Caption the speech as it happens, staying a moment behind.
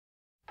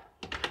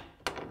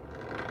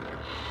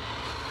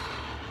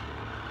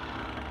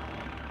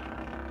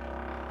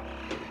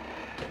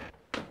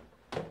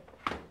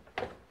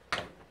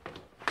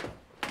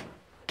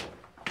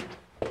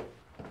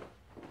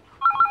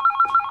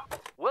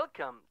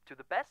Welcome to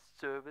the Best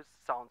Service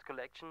Sound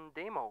Collection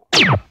demo.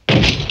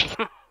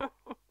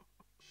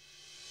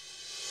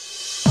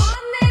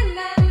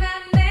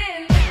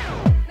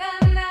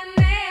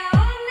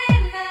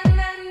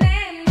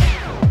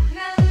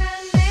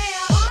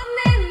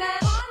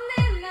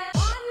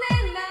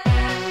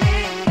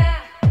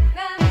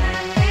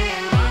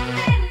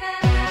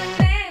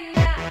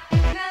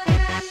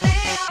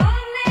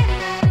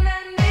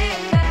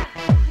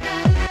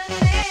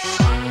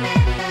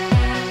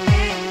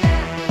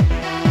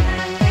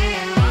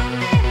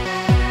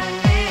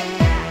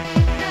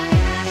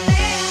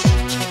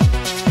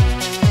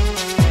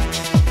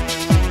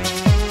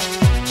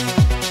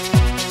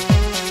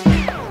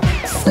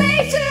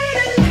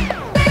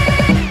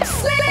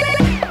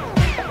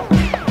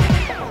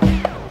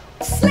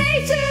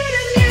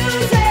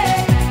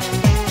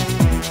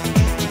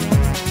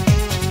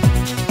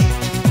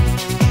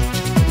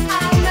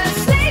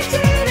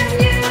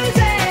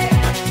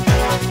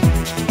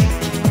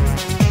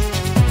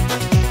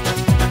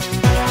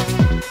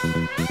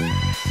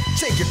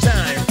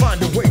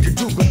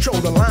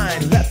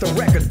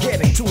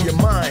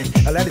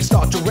 Let it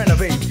start to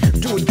renovate.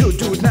 Do it good,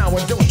 do it now,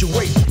 and don't you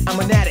wait. I'm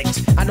an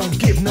addict, I don't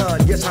give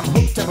none. Yes, I'm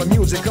hooked up on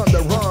music on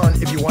the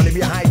run. If you want to be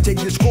high, take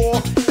the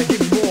score, then give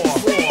me more.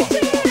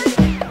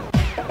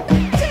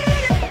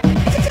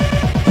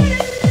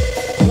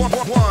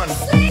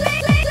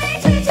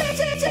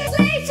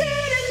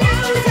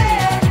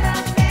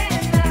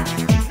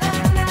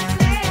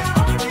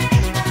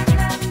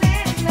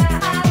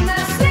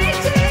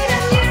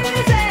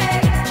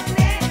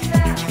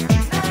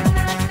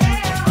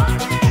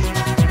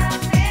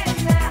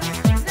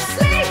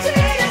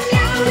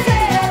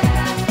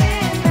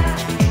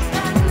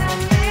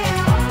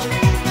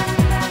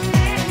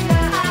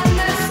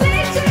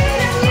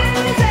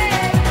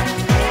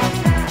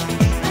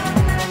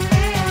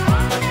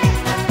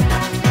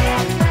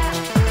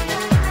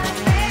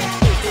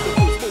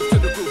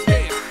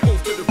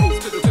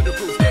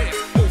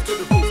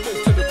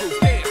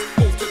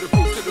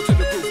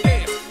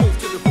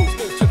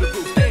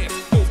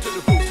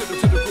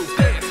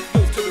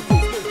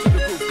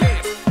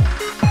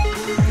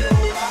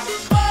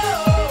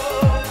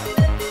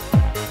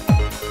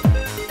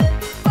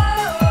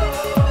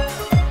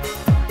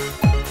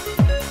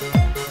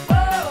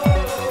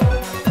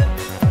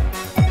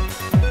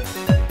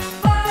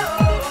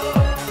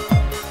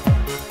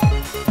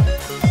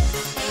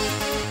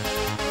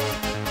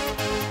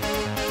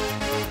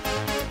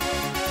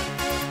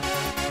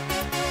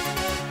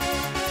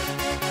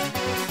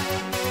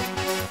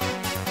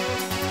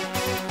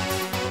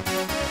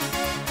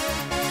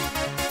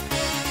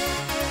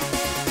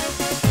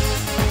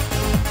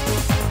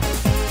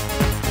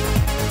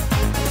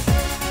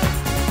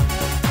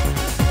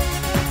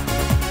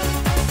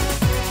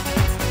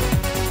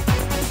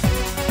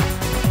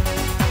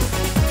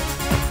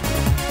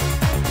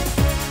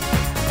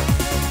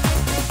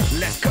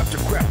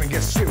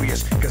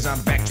 Cause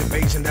I'm back to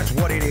base and that's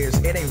what it is.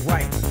 It ain't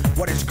right.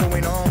 What is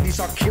going on? These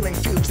are killing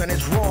fields and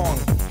it's wrong.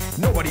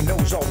 Nobody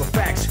knows all the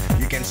facts.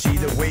 You can see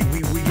the way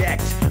we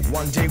react.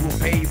 One day we'll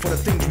pay for the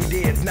things we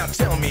did. Now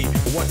tell me,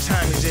 what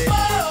time is it?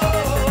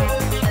 Whoa.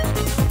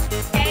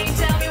 Can you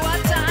tell me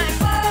what time?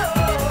 Whoa.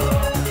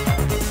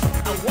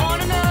 I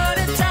wanna know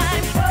the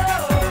time. Whoa.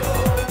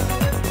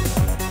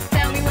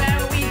 Tell me where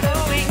are we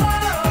going? Whoa.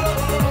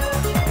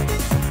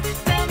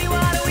 Tell me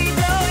what are we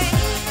doing?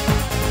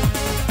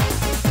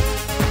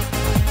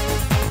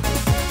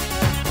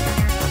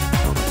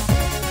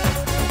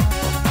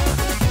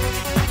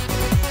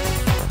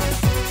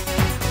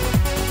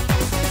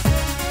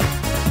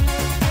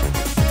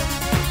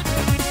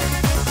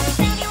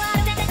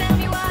 Tell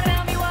me what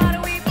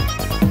are we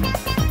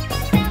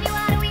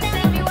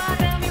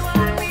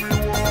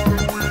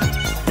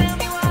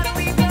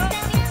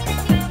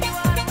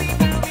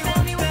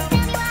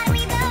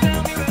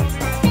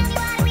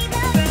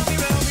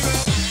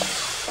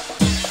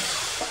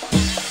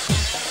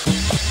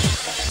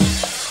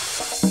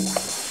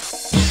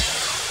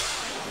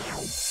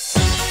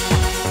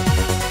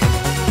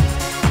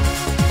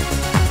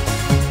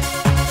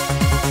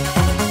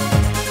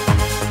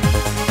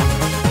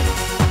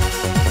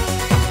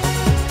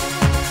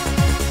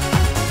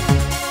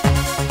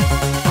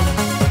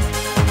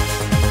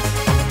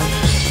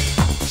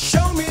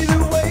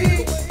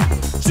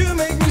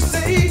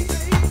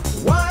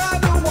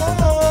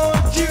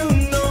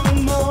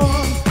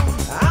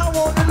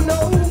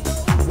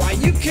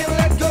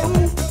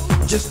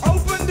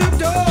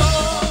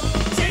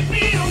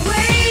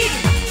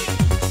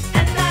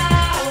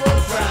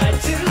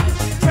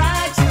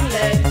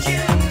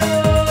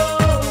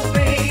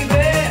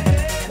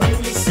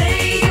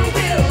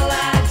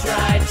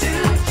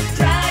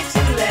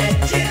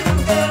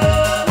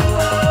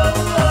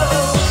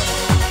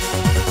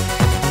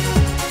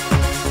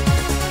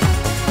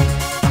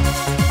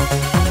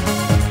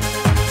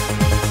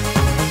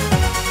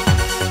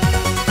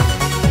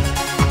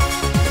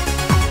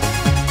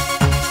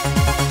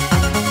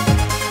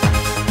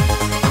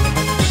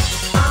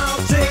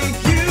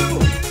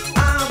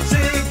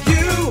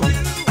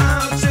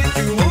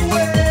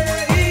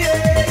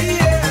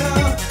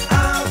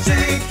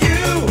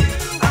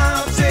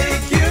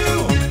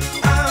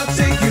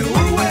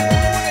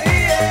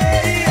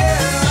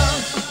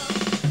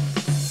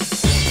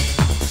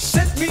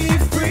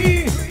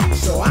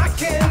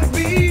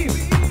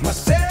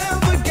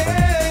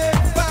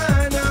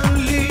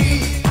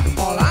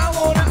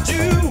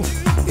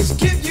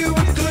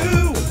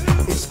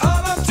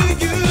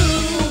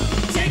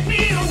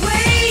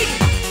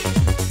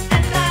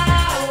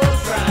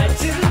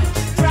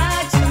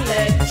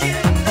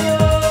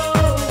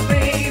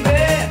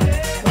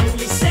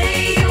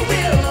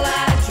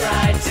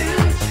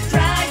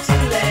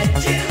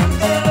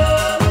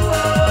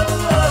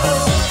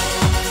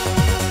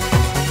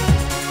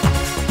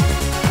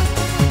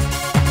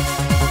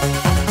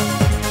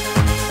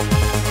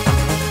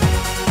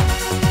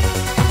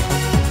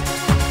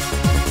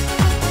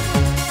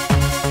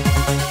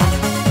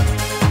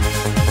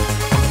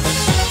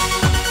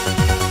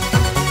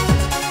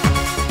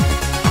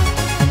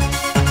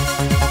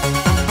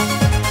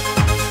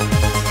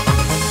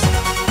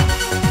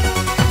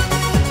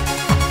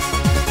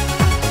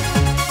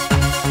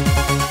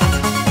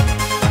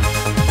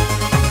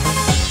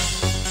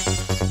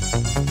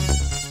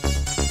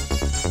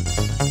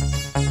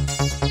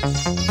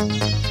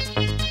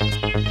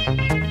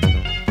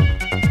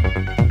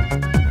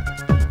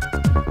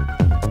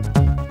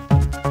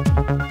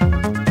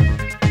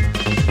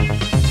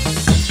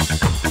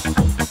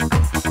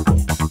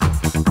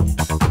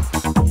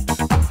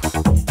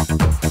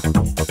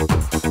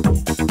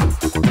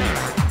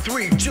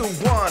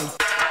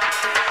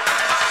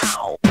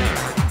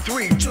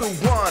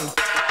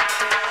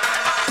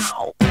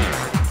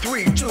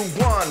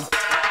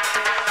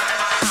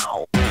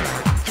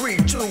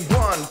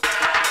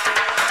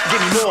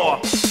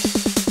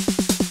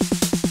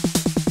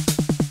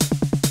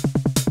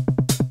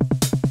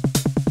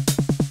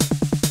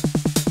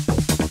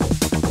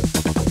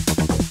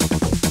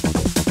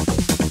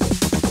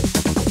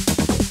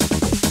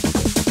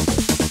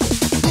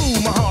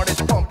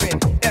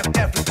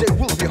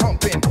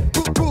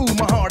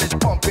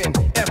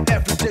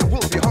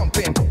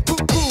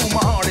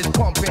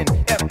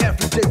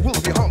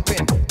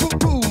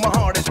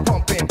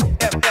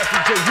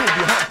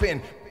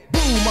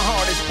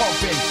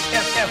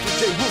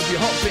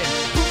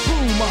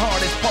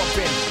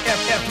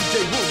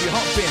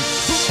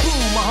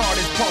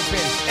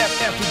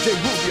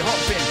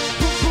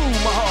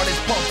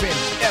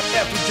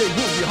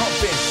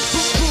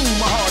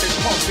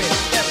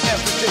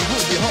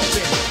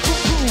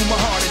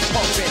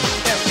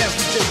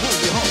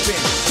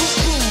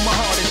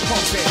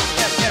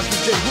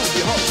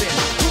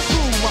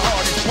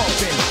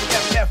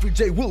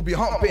We'll be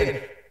humping.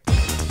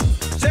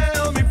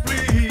 Tell me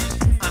please,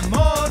 I'm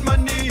on my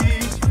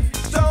knees,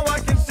 so I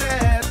can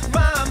set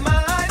my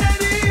mind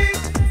at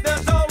ease.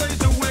 There's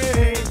always a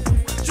way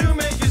to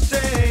make you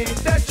say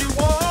that you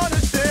wanna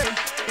stay.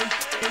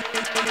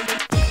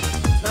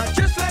 Now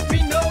just let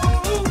me know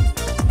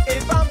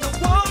if I'm the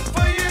one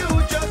for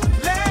you, just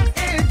let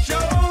it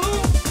show.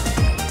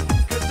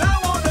 'Cause I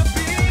wanna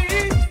be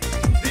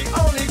the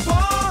only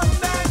one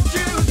that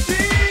you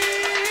see.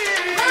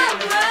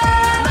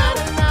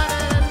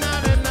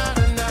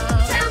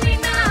 Tell me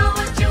now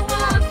what you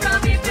want from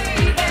me,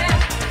 baby.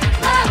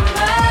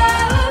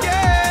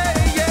 Yeah,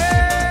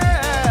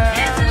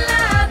 yeah. It's the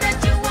love that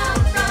you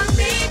want from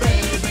me,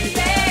 baby.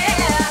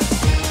 Yeah.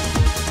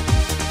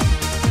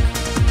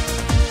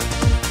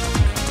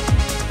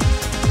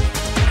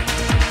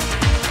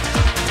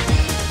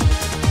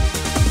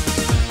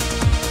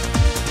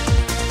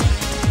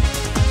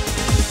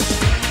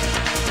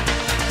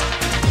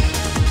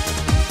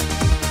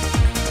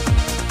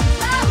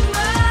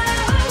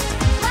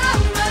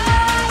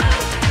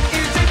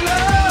 Is it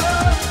love?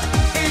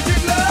 Is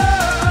it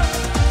love?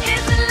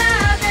 It's the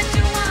love that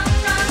you want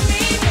from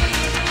me,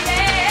 baby.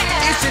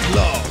 Yeah. Is it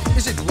love?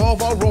 Is it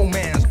love or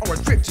romance? Or a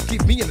trip to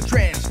keep me in a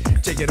trance?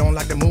 Take it on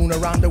like the moon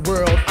around the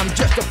world. I'm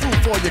just a fool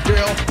for you,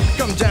 girl.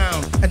 Come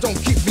down and don't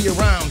keep me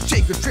around.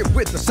 Take a trip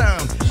with the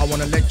sound. I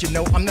wanna let you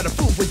know I'm not a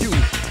fool for you.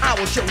 I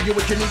will show you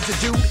what you need to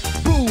do.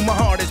 Boom, my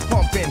heart is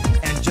pumping,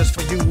 and just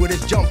for you it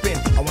is jumping.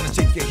 I wanna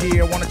take you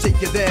here, wanna take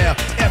you there.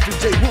 Every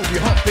day we'll be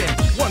humping.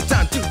 One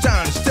time, two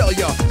times, tell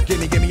ya. Give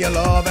me your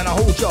love and I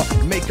hold ya.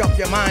 Make up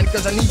your mind,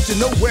 'cause I need to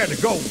know where to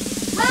go.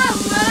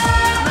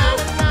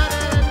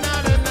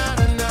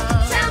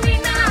 Tell me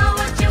now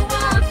what you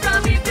want from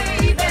me,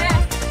 baby.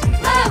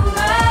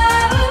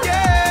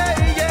 Yeah,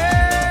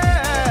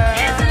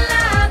 yeah. It's the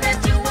love that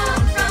you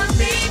want from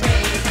me,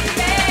 baby.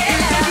 Yeah.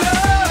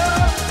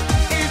 Love?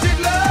 Is it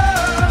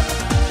love?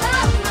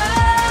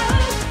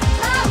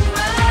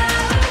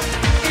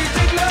 Is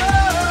it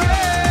love?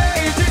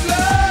 Is it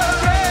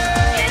love?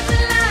 It's the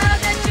love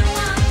that you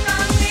want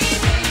from me,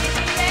 baby.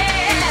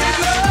 Is it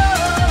Yeah.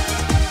 love?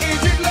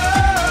 Is it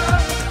love?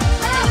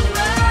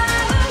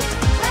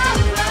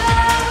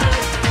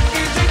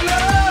 Is it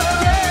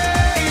love?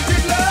 Is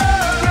it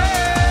love?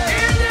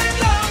 Is it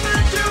love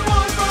that you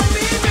want from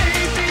me,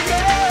 baby?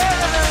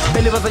 Yeah.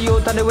 Billy was a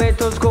youth on the way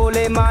to school,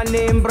 a man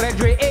named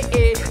Bredry,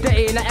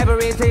 They ain't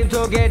every team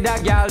to get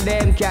that gal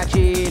them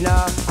catching.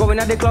 Going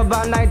at the club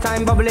at night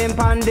time, bubbling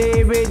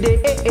pandy ready,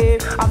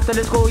 After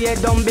the school, yeah,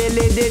 don't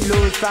Billy did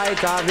lose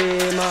sight of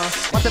him.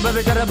 What a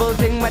very terrible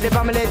thing when the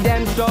family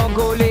them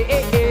struggle,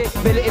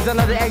 Billy is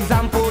another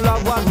example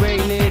of what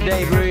rainy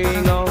day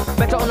bring.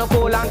 Better on a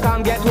cool and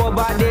calm, get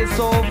over this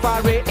so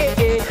far,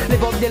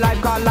 Live up the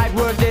life, call life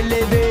worth the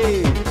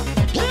living.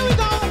 Here we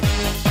go.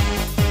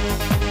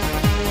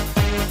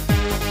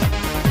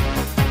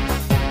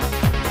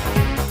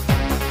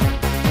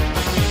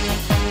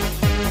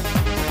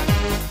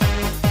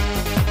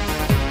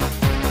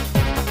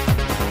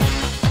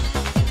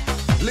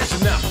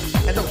 Listen up,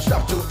 and don't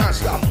stop till I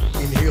stop.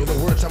 Inhale the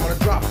words I'm gonna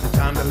drop.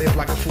 Time to live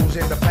like a fool's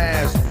in the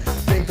past.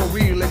 Think for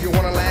real if you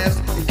wanna last.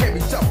 It can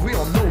be tough, we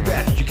all know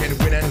that. You can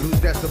win and lose,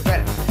 that's the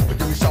bet. But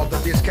the result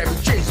of this can be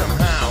changed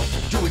somehow.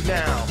 Do it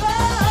now.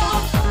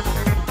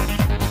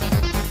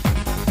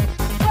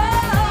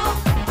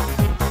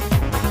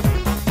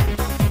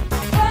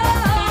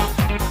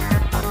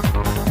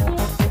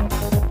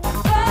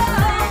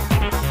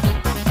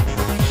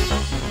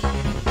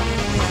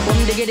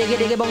 diggy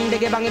diggy bong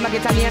diggy bang. Him a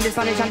Italian, the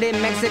Spanish and the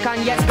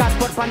Mexican. Yes, God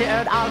put from the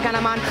earth all kind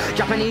of man.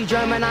 Japanese,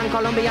 German and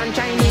Colombian,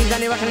 Chinese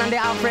and the Russian and the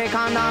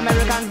African,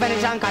 American,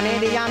 Spanish and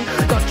Canadian,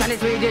 Dutch and the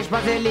Swedish,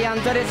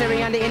 Brazilian, to the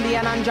Syrian, the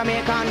Indian and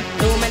Jamaican.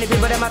 Too many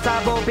people them a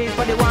talk about peace,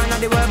 but the one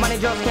and the world man they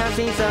just can't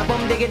see. So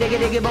boom diggy diggy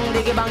diggy bong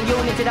diggy bang.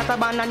 Unity that's a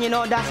band and you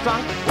know that's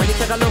strong. When you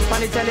take a look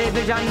on the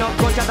television, no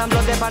culture and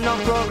blood, there no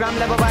program,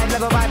 level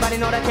vibe, but you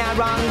know that can't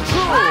run.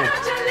 True. Why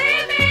don't you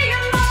leave me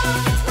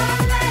alone? La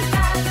la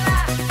la la,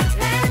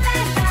 la la la la,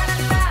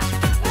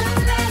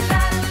 la la la la.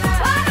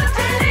 Why don't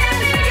you leave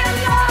me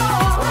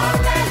alone?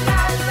 La la la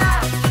la,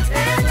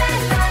 la la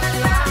la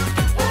la,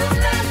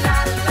 la la la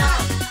la,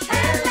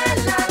 la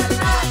la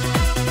la.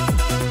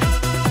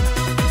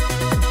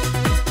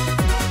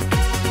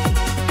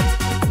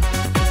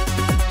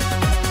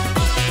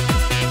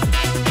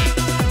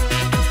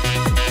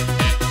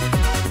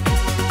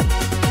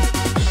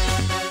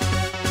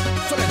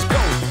 So let's go.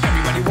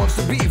 Everybody wants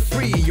to be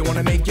free. You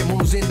wanna make your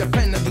moves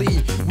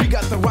independently. We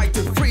got the right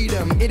to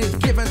freedom. It is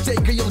give and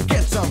take or you'll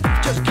get some.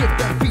 Just give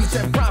them peace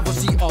and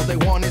privacy. All they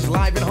want is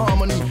life and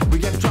harmony. We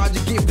can try to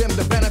give them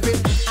the benefit.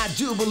 I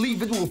do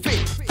believe it will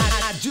fit.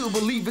 I do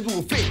believe it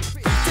will fit.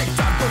 Tick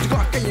tock, goes the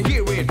clock, can you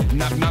hear it?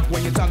 Knock knock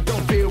when you talk,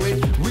 don't fear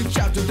it. Reach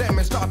out to them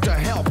and start to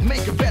help.